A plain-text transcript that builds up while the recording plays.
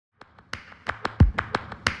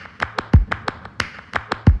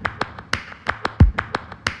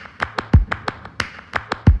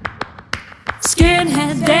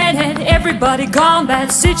Skinhead, deadhead, everybody gone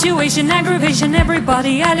bad. Situation, aggravation,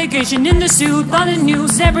 everybody allegation. In the suit, on the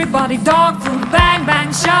news, everybody dog food. Bang,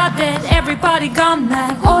 bang, shot dead, everybody gone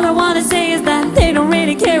mad. All I wanna say is that they don't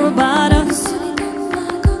really care about us.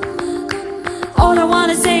 All I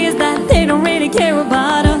wanna say is that they don't really care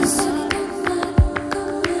about us.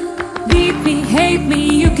 Beat me, hate me,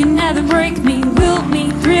 you can never break me. Wilt me,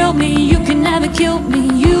 thrill me, you can never kill me.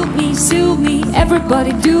 You me, sue me,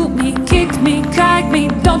 everybody do me. Kick me, kite me,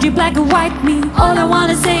 don't you black and white me. All I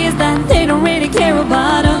wanna say is that they don't really care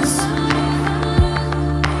about us.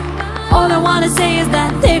 All I wanna say is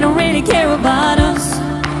that they don't really care about us.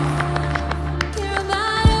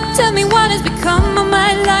 Tell me what has become of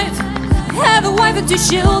my life. I have a wife and 2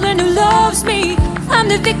 children who loves me. I'm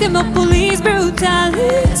the victim of police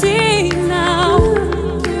brutality now.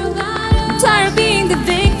 I'm tired of being the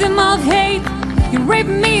victim of hate. You're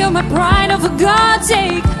raping me of my pride, oh for God's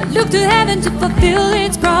sake. I look to heaven to fulfill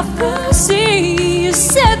its prophecy. You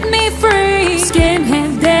set me free.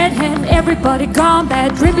 Skinhead, deadhead, everybody gone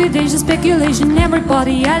bad. Reputation, speculation,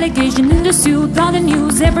 everybody allegation. In the suit, on the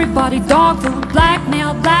news, everybody dog food.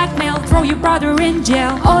 Blackmail, blackmail, throw your brother in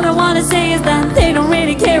jail. All I wanna say is that they don't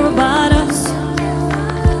really care about us.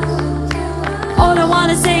 All I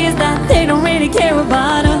wanna say is that they don't really care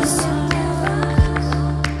about us.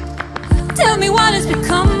 Tell me what has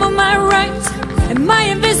become of my rights. Am I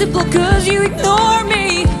invisible cause you ignore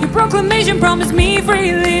me? Your proclamation promised me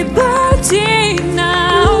free liberty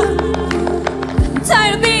now. I'm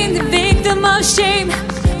tired of being the victim of shame.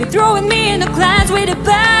 They're throwing me in a class with a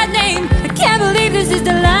bad name. I can't believe this is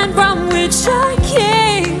the land from which I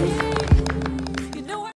came.